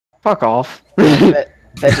Fuck off. Wow,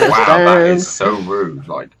 that is so rude.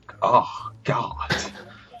 Like, oh god.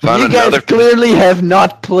 You guys clearly have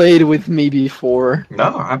not played with me before.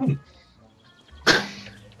 No, I haven't.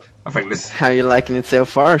 I think this. How you liking it so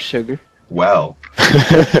far, Sugar? Well.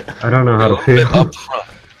 I don't know how to feel.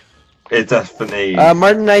 It definitely.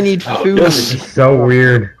 Martin, I need food. This is so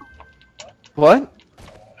weird. What?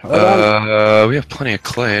 We have plenty of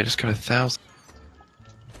clay. I just got 1,000.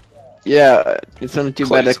 Yeah, it's only too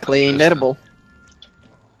bad that clay ain't edible.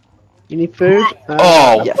 You need food?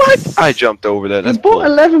 Oh, yes. what? I jumped over that. You That's bought bull.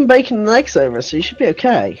 11 bacon and eggs over, so you should be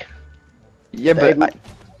okay. Yeah, but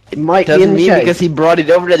It might be in doesn't the mean cave. because he brought it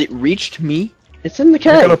over that it reached me. It's in the I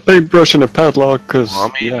got a cave. paintbrush and a padlock, because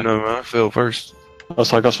I'm eating them. I feel first.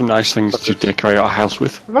 also I got some nice things to decorate our house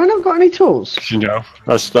with. Have I not got any tools? You know,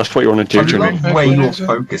 that's what you want to I do, Jimmy. love where you're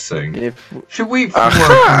focusing. If Should we work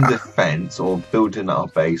on defense or building our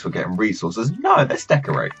base or getting resources? No, let's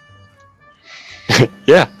decorate.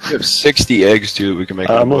 Yeah, We have 60 eggs too that we can make.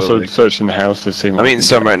 I'm a also boiled egg. searching the house to see. I'm eating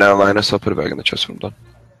some right now, Linus. I'll put it back in the chest when I'm done.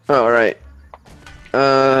 alright.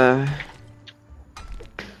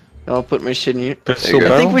 I'll put my shit in here. Pistol go. I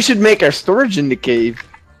think barrel? we should make our storage in the cave.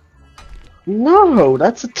 No,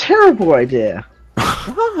 that's a terrible idea.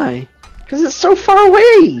 Why? Because it's so far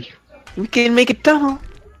away. We can make it tunnel.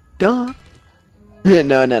 Duh.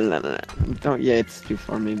 No. Don't. Yeah, it's too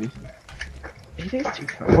far, maybe. It is too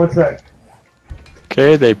far. What's that?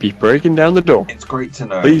 Okay, they be breaking down the door. It's great to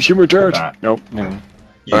know. Please, you return. that Nope, no.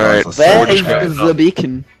 you Alright, guys are That so is prepared. the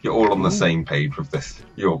beacon. You're all on the same page with this.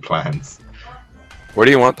 Your plans. Where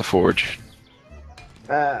do you want the forge?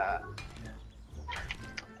 I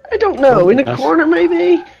don't know. In a Yes. corner,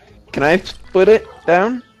 maybe? Can I put it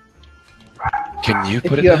down? Can you If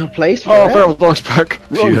put it you have a down? place for Oh, it. feral dog's back.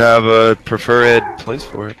 If you have a preferred place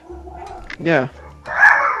for it. Yeah.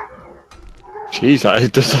 Jeez,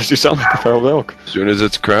 that does actually sound like a feral dog. As soon as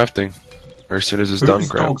it's crafting. Or as soon as it's done Whose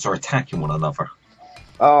crafting. dogs are attacking one another?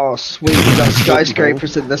 Oh, sweet. We got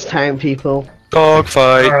skyscrapers in this town, people. Dog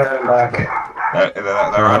fight. Alright, I'm back.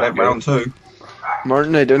 They're at it round 2.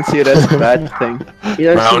 Martin, I don't see it as a bad thing. You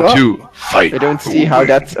don't see Round what? 2. Fight. I don't see how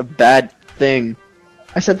that's a bad thing.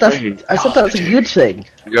 I said that's a good thing.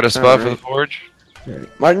 You got a spot for the forge?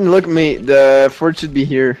 Martin, look at me. The fort should be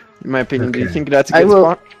here, in my opinion. Do you Okay. think that's a I good will-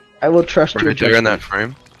 spot? I will trust you. Right there in that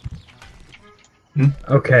frame.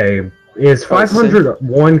 Okay, is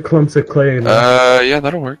 501 clumps of clay enough? Yeah,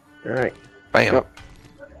 that'll work. Alright. Bam. Yep.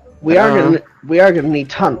 We are gonna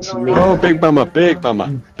need tons of meat. Oh, big mama, big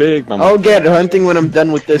mama, big mama. I'll get hunting when I'm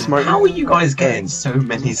done with this, Martin. How are you guys getting so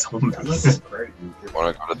many zombies?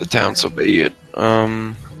 Wanna go to the town, so be it.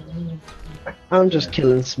 I'm just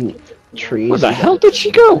killing some trees. Where the hell did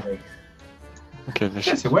she go? Okay, this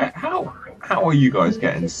is... Jesse, how are you guys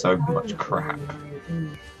getting so much crap?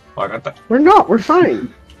 Like, I don't, We're not. We're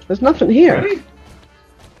fine. There's nothing here. really?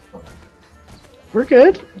 We're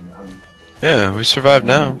good. Yeah, we survived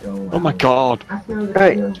now. Oh my god.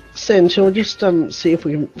 Right, Sin, shall we just see if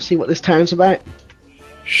we can see what this town's about?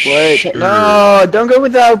 Wait, Sure. no, don't go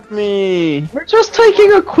without me. We're just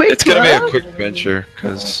taking a quick. It's gonna be a run. quick adventure,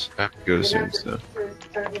 because I have to go soon, so.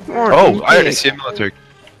 Martin, Oh, I already please. see a military.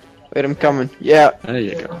 Wait, I'm coming. Yeah, There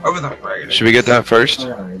you go. Over that way. Should we get that first?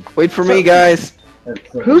 wait for me, guys.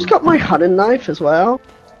 Who's got my hunting knife as well?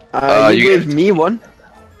 You you gave get- me one.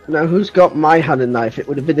 No, who's got my hunting knife? It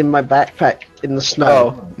would have been in my backpack in the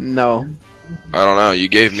snow. Oh, no. I don't know, you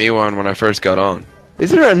gave me one when I first got on. Is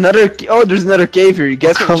there another? Oh, there's another cave here. You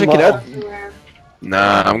guys want to check it out?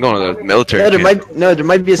 Nah, I'm going to the military No, there camp.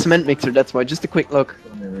 might be a cement mixer. That's why. Just a quick look.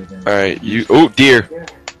 Alright, you. Oh, deer!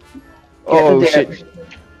 Oh the deer. shit!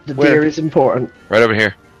 The Where? deer is important. Right over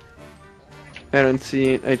here. I don't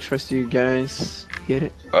see it. I trust you guys. Get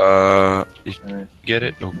it? You get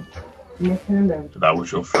it? Oh. That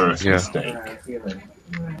was your first Yeah. mistake.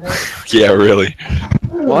 Yeah, really.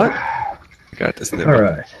 What? I got this nibble.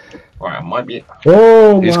 Alright. Right, I might be.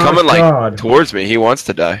 Oh He's my coming, like, god. towards me. He wants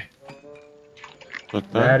to die.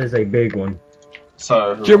 That is a big one.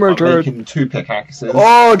 So, Jimmer I'm turd. making 2 pickaxes.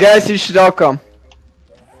 Oh, guys, you should all come.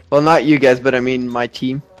 Well, not you guys, but I mean my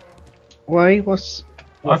team. Why? What's?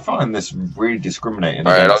 I find this really discriminating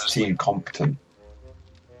Alright, I'll against just- team competent.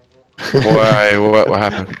 Why? What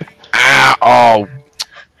happened? Ah! Oh!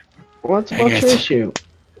 What's Dang your it. issue?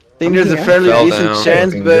 I think there's a Yeah. fairly Fell decent down. chance,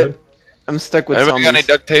 Looking but good. I'm stuck with Anybody got any zombies.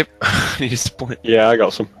 duct tape? I need a splint. Yeah, I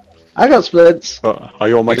got some. I got splints. Are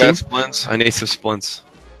you on my I team? got splints. I need some splints.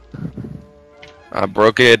 I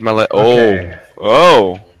broke it. My leg. Okay.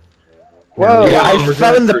 Oh! Whoa! Yeah, I we're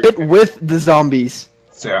fell in the good. pit with the zombies.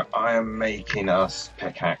 So, I am making us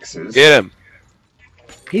pickaxes. Get him!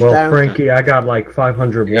 He's Well, down. Frankie, I got like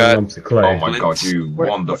 500 Yeah. lumps of clay. Oh my god, you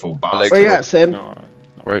wonderful bastard. Where you at, Sim?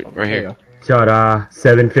 Right There you here. go. Ta-da,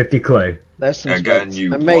 750 clay. There's some Again, space.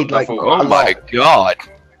 you I made like wonderful a Oh lot. my god.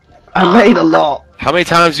 I made a lot. How many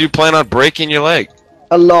times do you plan on breaking your leg?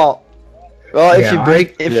 A lot. Well, if Yeah, you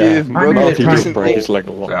break, if Yeah, you've broken I'm it trying to break recently. his leg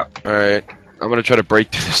a lot. Yeah. Alright. I'm gonna try to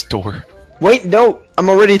break through this door. Wait, no, I'm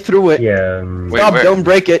already through it. Yeah. Wait, Stop! where? Don't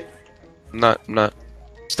break it. I'm not.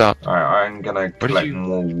 Stop. Alright, I'm gonna did collect you-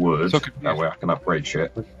 more wood. So confused. That way I can upgrade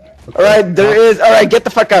shit. All right, there is. All right, get the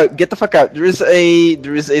fuck out. Get the fuck out. There is a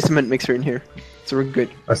cement mixer in here, so we're good.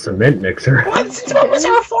 A cement mixer. What? Was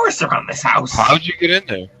there a forest around this house? How'd you get in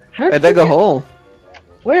there? How I did dug you a get- hole.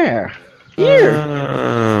 Where? Here.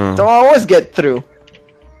 Oh. Don't always get through.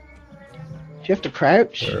 Do you have to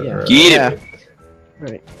crouch? Yeah. Get Yeah. it.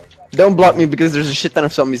 Right. Don't block me because there's a shit ton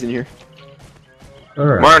of zombies in here.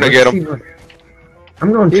 Alright. Martin, let's get 'em. see what-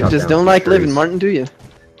 I'm going to You chop just down don't some like trees. living, Martin, do you?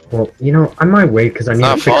 Well, you know, I might wait because I need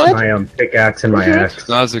not to fix fun. my pickaxe and my It's axe. It's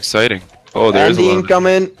not as exciting. Oh, there's a Andy lot.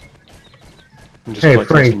 incoming. I'm just Hey, collecting some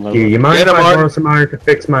Frank, do leather. you mind Get if him, I Mark. borrow some iron to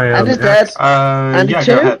fix my And his dad. axe? Andy Yeah,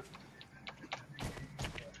 too? go ahead.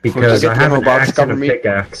 Because Get I the have ammo an box, axe and cover a me.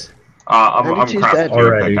 pickaxe. I'm Andy two's crafting dead. you a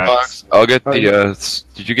Already. pickaxe. Box. I'll get Oh, the yeah.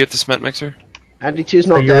 did you get the cement mixer? Andy 2's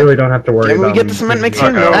So not you dead. really don't have to worry Can we about get me the cement fixing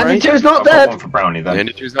mixer? it. No, Andy right? 2's not I've got dead. one for Brownie then.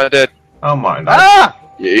 Andy 2's not dead. Oh my god. Ah!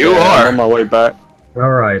 Yeah, you Yeah, I'm are. on my way back.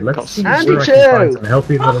 Alright, let's see Andy where I can find too. some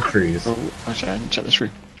healthy little trees. Oh, actually, I didn't check the tree.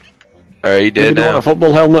 Alright, you Did did you want now. a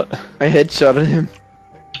football helmet? I headshotted him.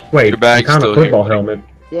 Wait, Your bag's I found a still here. football helmet.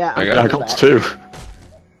 Yeah, I I'm got- Yeah, I coming got back. two.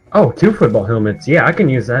 Oh, 2 football helmets. Yeah, I can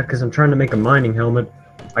use that because I'm trying to make a mining helmet.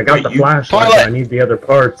 I got Wait, the you- flashlight, Toilet! but I need the other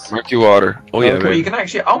parts. Murky water. Oh yeah, Okay, man. you can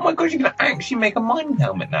actually. Oh my god, you can actually make a mining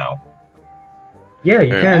helmet now. Yeah, you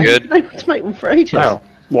Very can. good. I need to make one for ages. Now,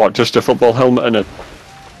 what? Just a football helmet and a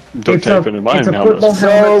duct It's tape a- and a it's mining a helmet? football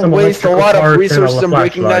helmet, So some waste a electrical lot of parts, and a resources on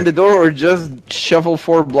breaking down flashlight. the door, or just shovel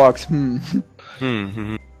 4 blocks. Hmm.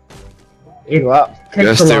 It You up? takes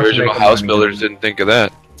Guess a the lot to original make a house mining builders helmet. didn't think of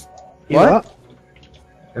that. You What? up?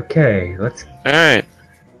 Okay, let's Alright.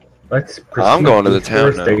 proceed I'm going to the town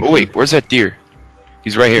now. deforestation. Oh wait, where's that deer?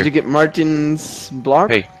 He's right Did you here. get Martin's block?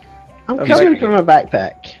 Hey. I'm He's coming like- for my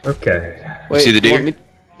backpack. Okay. Wait, see the you want deer? me-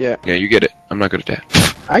 Yeah, Yeah, you get it. I'm not good at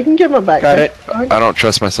that. I can get my backpack. got it. I don't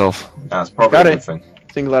trust myself. That's probably Got a it. good thing.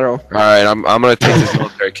 Single arrow. Alright, I'm gonna take this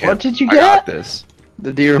military camp. What did you I got get? this.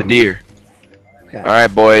 The deer. The deer. Okay.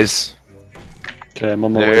 Alright, boys. Okay, I'm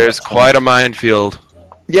on my way There's back. quite a minefield.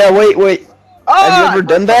 Yeah, wait. Have you ever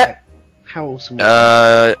done that? How awesome.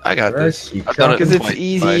 I got this. Keep I've done it Because it's twice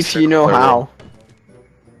easy by if you know circular how. roll.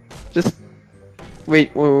 Just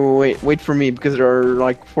wait for me because there are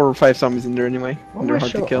like 4 or 5 zombies in there anyway. Oh, And they're my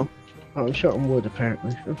hard to shot. kill. Oh, I'm short on wood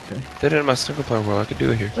apparently. Okay. Did it in my single player world. I could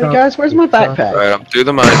do it here. Wait, guys, where's my backpack? Alright, I'm through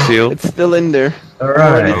the minefield. It's still in there. Alright.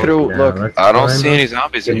 already through, now look. let's I don't climb see up, any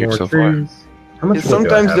zombies get in here more so far. trees. How much Yeah, wood do I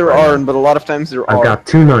sometimes have there right now? aren't, but a lot of times there I've are. got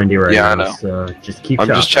 290 right Yeah, I now, know. so just keep I'm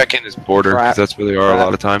chopping. just checking this border Crap. because that's where they are a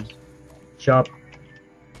lot of time. Chop.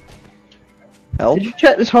 Help. Did you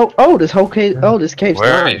check this whole? Oh, this whole cave. Oh, this cave's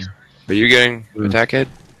Where are nice. you? Are you getting attack head?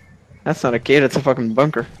 That's not a cave. That's a fucking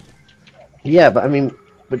bunker. Yeah, but I mean,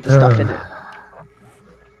 with the stuff in it.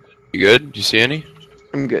 You good? Do you see any?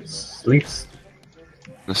 I'm good. Sleeps.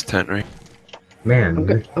 This tent right? Man, I'm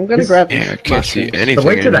gonna this- grab. Yeah, I these can't see mushrooms. anything. the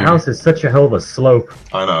way to in the here. house is such a hell of a slope.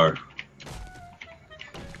 I know.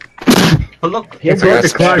 But look, Yeah, It's but hard to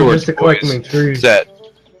that's climb yours, just to collect boys. my trees. Set.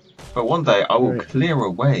 but one day I will Right. clear a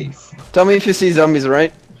way. Tell me if you see zombies,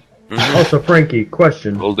 right? Mhm. Also, Frankie,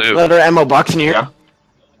 question. Will do. Another ammo box in here.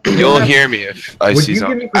 Yeah. You'll hear me if I Would see you give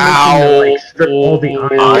something. me permission to like strip all the Ow.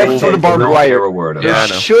 iron? I Get for the did barbed not wire. hear a word of Yeah, There I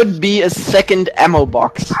that. know. should be a second ammo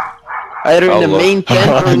box. Either in I'll the look. main tent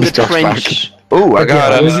or in the Just trench. Oh, I Okay,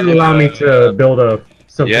 got will you allow me to build a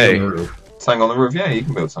something Yay. on the roof? Something on the roof? Yeah, you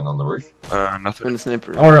can build something on the roof. nothing. And a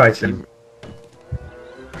sniper. Alright then.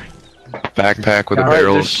 Backpack with a Alright,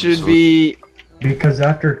 barrel. There of some should sort. be. Because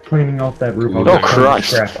after cleaning off that roof, I Oh, was Christ.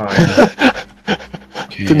 scrap iron.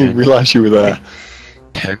 Didn't even realise you were there.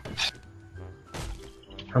 Tent.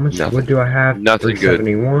 How much Nothing. wood do I have? Nothing good.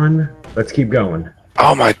 371. Let's keep going.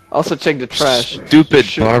 Oh my Also check the trash. stupid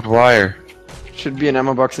Should- barbed wire. Should be an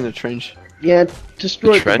ammo box in the trench. Yeah,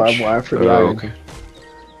 destroy the trench? barbed wire for the Oh, iron. okay.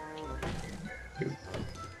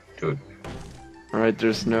 Good. Alright,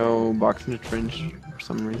 there's no box in the trench for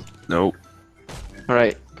some reason. Nope.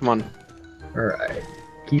 Alright, come on. Alright.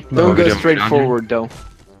 Keep Don't moving. go down straight here? forward though.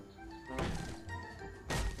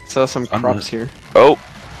 Saw some I'm crops here. Oh,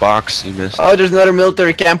 box. You missed. Oh, there's another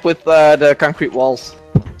military camp with the concrete walls.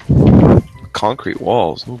 Concrete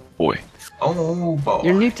walls. Oh boy. Oh boy.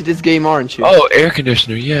 You're new to this game, aren't you? Oh, air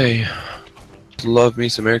conditioner, yay. Love me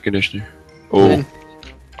some air conditioner. Oh, Lynn,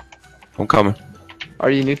 I'm coming. are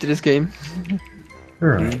you new to this game?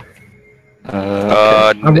 Alright. Okay.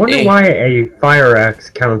 I wonder why a fire axe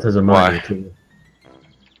counts as a mining Why? tool.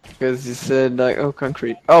 Because you said like, oh,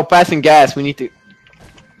 concrete. Oh, passing gas. We need to.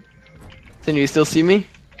 Can you still see me?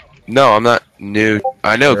 No, I'm not new.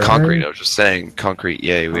 I know Right. concrete. I was just saying concrete.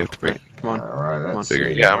 Yay, we have to break. Come on. Alright, let's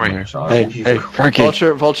Figure- see. yeah, I'm right here. Hey, Frankie.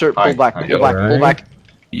 Vulture, vulture, pull Hi, back, hi. pull back, pull Alright. back.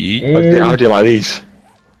 Yeet. How And do you like these?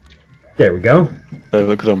 there we go.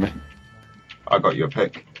 Look on me. I got you a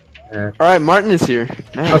pick. Alright, Martin is here.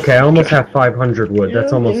 Nice. Okay, I almost have 500 wood.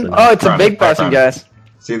 That's almost enough. Oh, it's a Found big it, passing found gas.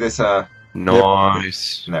 See this, Nice.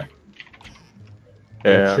 no. Yeah,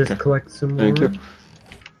 Let's okay. just collect some Thank more. you.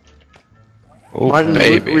 Oh, Martin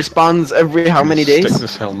baby. responds every how many Stick days?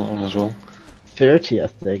 this helmet on as well. 30, I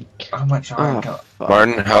think. How much iron Oh, got? fuck.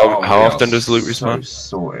 Martin, how Oh, often we are does loot so respawn?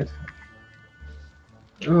 sorted.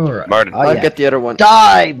 Alright. Martin. Oh, I'll yeah. get the other one.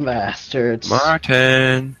 Die, bastards!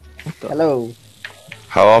 Martin. Hello.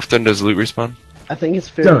 How often does loot respawn? I think it's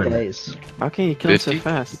 50 Done. days. How can you kill him so 50?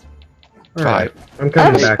 fast? Alright. I'm I have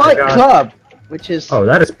coming a back. I spike got... club, which is Oh,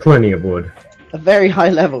 that is plenty of wood. a very high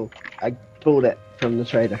level. I bought it from the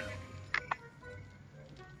trader.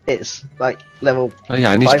 It's like level. Oh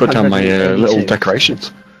yeah, I need to put down my 582. little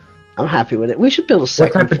decorations. I'm happy with it. We should build a What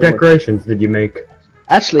second type of floor. decorations did you make?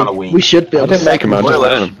 Actually, Halloween. we should I build a didn't make them, second I just floor.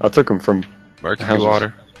 found them. I took them from... Murky Houses.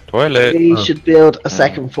 water. Toilet. We Oh. should build a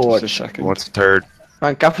second floor. Just a second. What's the third?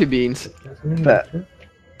 Find coffee beans. But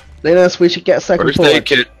Linus, we should get a second First floor. aid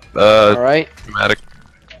kit. Alright, Dramatic.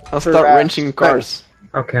 I'll start Right. wrenching cars.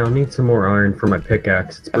 Okay, I'll need some more iron for my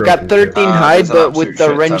pickaxe. It's I've broken. got 13 hide, there's an but absolute with the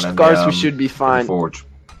shit wrenched ton in cars, the, we should be fine. Forge.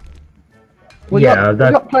 We Yeah, got, that-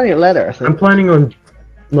 we got plenty of leather, I I'm think. planning on,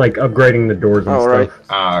 like, upgrading the doors and Oh, stuff. right.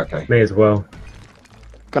 Ah, okay. May as well.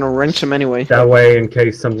 Gonna wrench them anyway. That way, in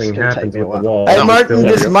case something It's gonna happens take me with a the while. wall. Hey I'm Martin,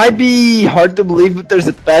 still- this might be hard to believe, but there's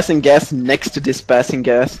a passing gas next to this passing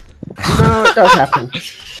gas. No, it does happen.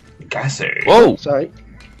 Gassy. Whoa! Sorry.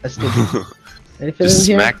 Let's do anything Just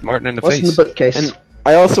in here? smacked Martin in the What's in the face. bookcase? And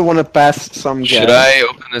I also want to pass some gas. Should I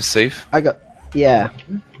open this safe? I got. Yeah,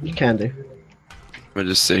 you can do. I'm gonna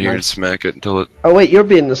just sit here and smack it until it Oh wait, you're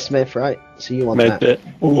being the smith, right? So you want Made that it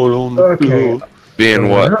all on the Okay. floor. being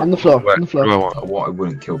what? on the floor? What On the do I floor. want? What I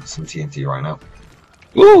wouldn't kill for some TNT right now.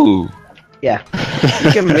 Ooh! Yeah.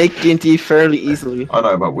 You can make TNT fairly easily. I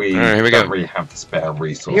know, but we Alright, here we don't go. really have the spare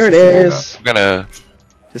resources. Here it to do that. is. I'm gonna.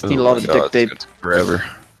 Just need a lot of Oh, duct tape. it's gonna take forever.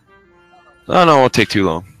 Oh no, it won't take too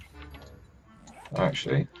long.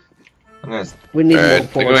 Actually, I'm gonna, We need Alright, I more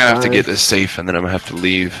think I'm gonna have to forge get this safe and then I'm gonna have to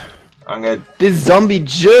leave. I'm gonna. This zombie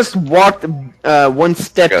just walked one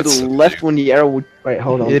step to Got the some left dude. when the arrow would Wait,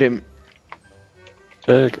 hold on. hit him.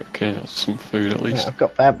 Okay, that's some food at Yeah, least. I've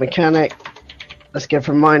got bad mechanic. Let's go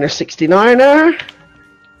for minor 69er.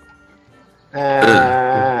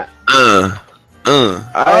 Uh.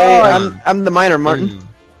 I'm the miner, Martin.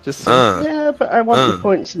 Just Yeah, but I want the Uh.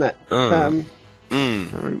 points in it. Mm.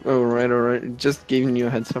 alright. Just giving you a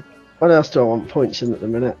heads up. What else do I want points in at the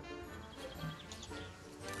minute?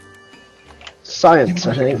 Science,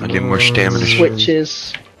 I think. I need more stamina.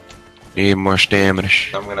 Switches. Need more stamina.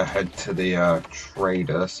 I'm gonna head to the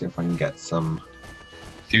trader, see if I can get some.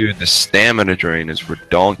 Dude, the stamina drain is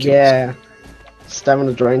redonkulous. Yeah.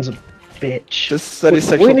 Stamina drain's a bitch. Just study we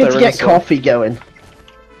sexual need to get tyrannosaur. coffee going.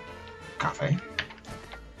 Cafe.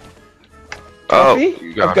 Oh, Coffee? you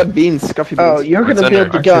I've got got it. beans, coffee beans. Oh, you're What's gonna in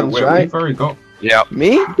build there? the guns, right? We've already got. Yeah,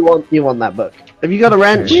 Me? You want that book? Have you got a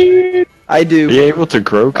wrench? I do. Are you able to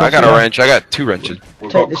grow I coffee? got a wrench. I got 2 wrenches. We've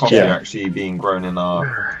Take got this coffee chair. actually being grown in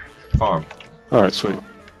our farm. Alright, sweet.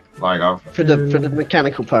 Like I've, For the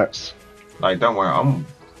mechanical parts. like don't worry,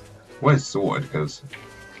 we're sorted because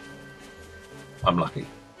I'm lucky.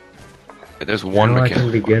 There's one Now I can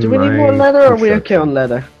mechanic. begin Do we need my more leather, or are we okay construction. on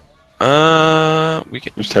leather? We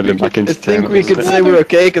can. Just heading back I into think town. we could say we're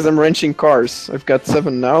okay because I'm wrenching cars. I've got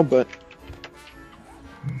 7 now, but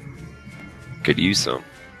Could use some.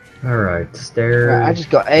 Alright, stairs. Right, I just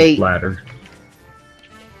got 8. Ladder.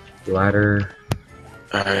 Ladder.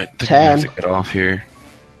 Alright, I think we 10. have to get off here.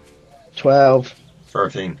 12.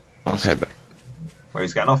 13. Okay, but Where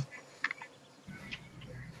he's getting off?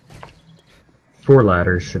 4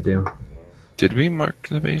 ladders should do. did we mark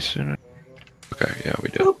the base? Okay, yeah, we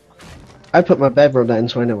did. I put my bedroll down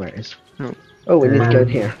so I know where it is. Oh. Oh, we need to go in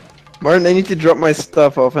here. Martin, I need to drop my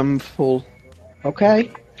stuff off. I'm full.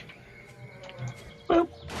 Okay.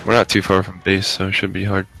 We're not too far from base, so it should be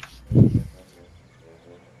hard.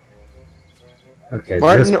 Okay,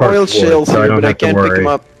 Martin this part's oil wood, shales so I here, don't but I have to can't pick worry. him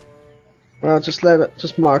up. Well,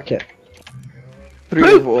 just mark it.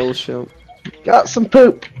 3 of oil shell. Got some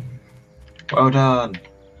poop. Well done.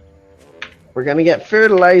 We're gonna get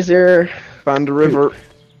fertilizer. Found the river.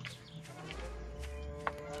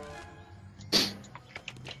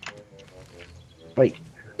 Wait.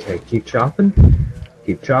 Okay, keep chopping.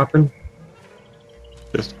 Keep chopping.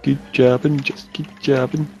 Just keep jabbing, just keep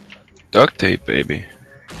jabbing. Duct tape, baby.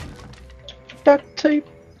 Duct tape.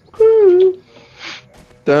 Woo.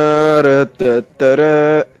 Da, da, da, da,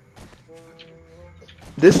 da.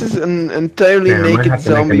 This is an entirely Man, I might naked have to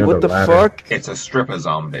make zombie. What another the ladder. fuck? It's a stripper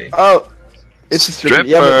zombie. Oh, it's a stripper.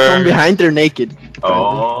 Yeah, but Stripper. from behind they're naked.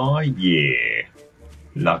 Oh yeah.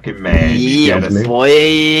 Lucky man. You Yeah, get us.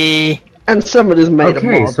 boy. And someone has made a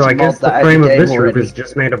Okay, mod so I to guess mod the that frame of game this roof already. is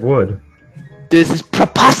just made of wood. This is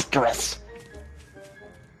preposterous.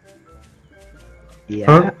 Yeah.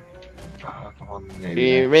 Huh? Oh, come on,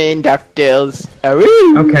 Fear and ducktails.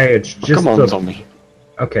 Aroo. Okay, it's just Come on, the... zombie.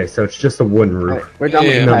 Okay, so it's just a wooden roof. Right, we're done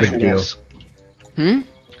Yeah, with no big passengers. Hmm?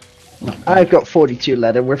 I've got 42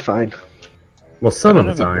 leather, we're fine. Well, some I of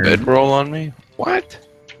don't it's have a iron. bedroll on me? What?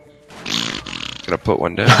 Gonna put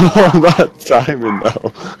one down. Oh, that timing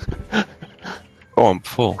though. Oh, I'm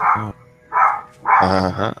full. Oh.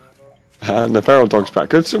 Uh-huh. And the feral dog's back.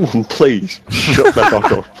 Could someone please shut that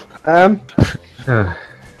dog up? Uh,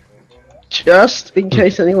 Just in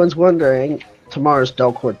case anyone's wondering, tomorrow's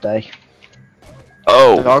Dog Horde Day.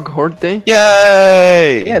 Oh! Dog horde day?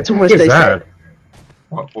 Yay! Yeah, it's what almost is day that?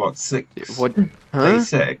 6. What, 6? What? Day Huh?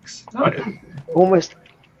 6? No, Almost.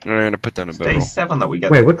 I'm gonna put down a it's day barrel. 7 that we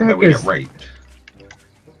get, Wait, what the that heck we is- get raped.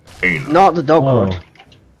 Ain't it? Not the Dog Oh. Horde.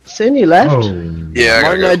 Sin, you left? Oh. Yeah, I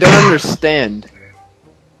Martin, gotta I go. don't understand.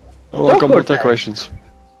 Oh, I got Dog more horde day. decorations.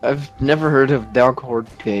 I've never heard of dog horde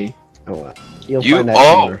day. Oh, well. You'll You- find out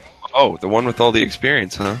oh. tomorrow. Oh, the one with all the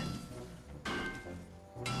experience, huh?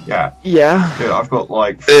 Yeah. Yeah. Dude, I've got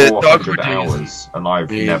like Dog 400 horde days. hours and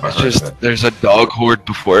I've Yeah, never it's heard just of it. there's a dog horde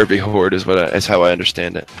before every horde is how I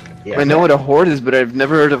understand it. Yeah. I know what a horde is, but I've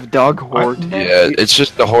never heard of dog horde. Yeah, it's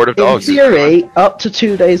just the horde of In dogs. theory, up to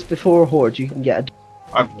 2 days before Horde, you can get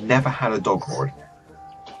a... I've never had a dog horde.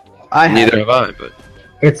 I had Neither have I, but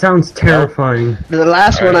It sounds terrifying. The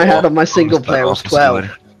last one I Alright, had well, on my single I'll player was see you 12.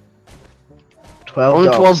 later. 12 Only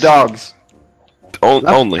dogs. 12 dogs.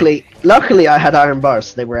 Only. Luckily, I had iron bars,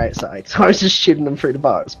 so they were outside. So I was just shooting them through the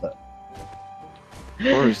bars, but... Of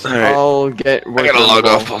course. Alright. I'll get. I gotta log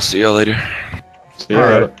off. I'll see you later. See you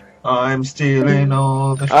Alright. later. I'm stealing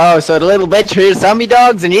all the Oh, so the little bitch here's zombie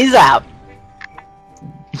dogs and he's out.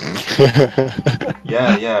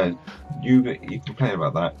 Yeah. You complain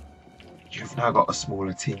about that. You've now got a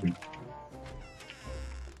smaller team.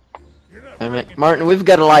 Damn it. Martin, we've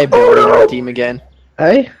got a liability on our team again.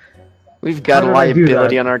 Hey? We've got a Why did I do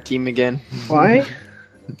liability that? on our team again. Why?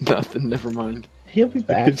 Nothing, never mind. He'll be I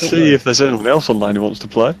back. could don't see worry. if there's anyone else online who wants to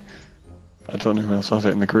play. I don't know who else has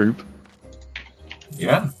it in the group.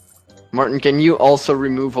 Yeah. Martin, can you also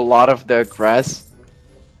remove a lot of the grass?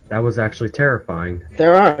 That was actually terrifying.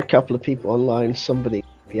 There are a couple of people online. Somebody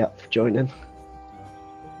will be up for joining.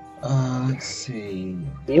 Let's see.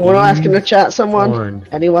 You want to ask in the chat, someone? One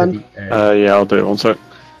Anyone? to the edge. Yeah, I'll do it one sec.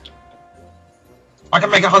 I can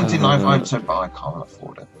make a hunting knife, but I can't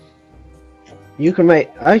afford it. You can make...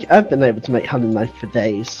 I've been able to make hunting knife for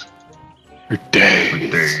days. For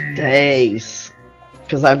days. Days.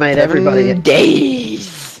 Because I made everybody... 7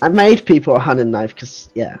 days. I made people a hunting knife, because,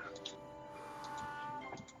 yeah.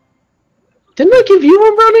 Didn't I give you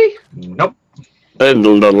one, Browny? Nope. And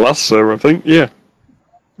the last server, I think. Yeah.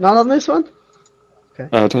 Not on this one?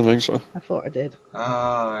 I don't think so. I thought I did.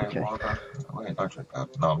 Okay. Well done. Wait, nitrate.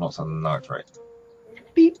 No, I'm not selling nitrate.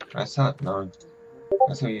 Beep. Can I sell it? No.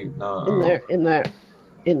 That's how you. No. In there, in there.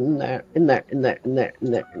 In there, in there, in there, in there,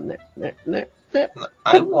 in there, in there, in there, in there, in there.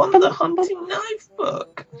 I want the hunting knife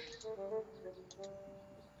book.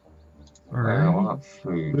 I Alright. want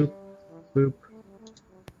food. Boop.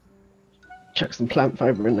 Chuck some plant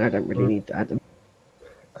fiber in there, I don't really need to add them.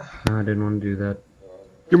 No, I didn't want to do that.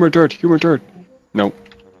 Give me dirt. Give me dirt. No.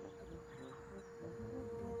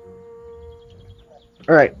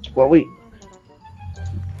 Alright, well we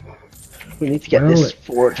need to get Well, this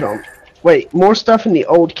forge on. Wait, more stuff in the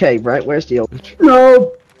old cave, right? Where's the old...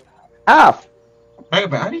 No! Ah! Hang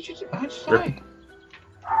on, how did you die?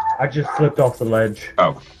 I just flipped off the ledge.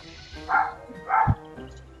 Oh.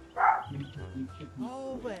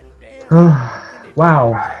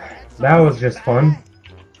 Wow. That was just fun.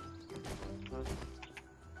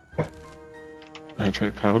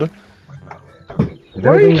 Nitrate powder. What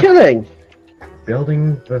are you killing?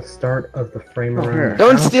 Building the start of the frame Oh, around. here. the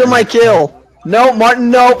Don't house. steal my kill. No, Martin,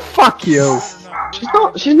 no. Fuck you.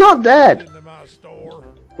 She's not dead.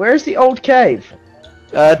 Where's the old cave?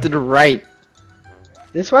 To the right.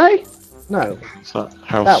 This way? No. Is that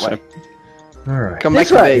house? That way. Alright. Come back This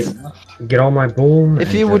to way. base. Get all my boom. If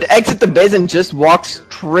and you would just exit the base and just walk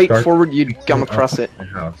straight start forward, you'd come up across it. the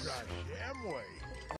house.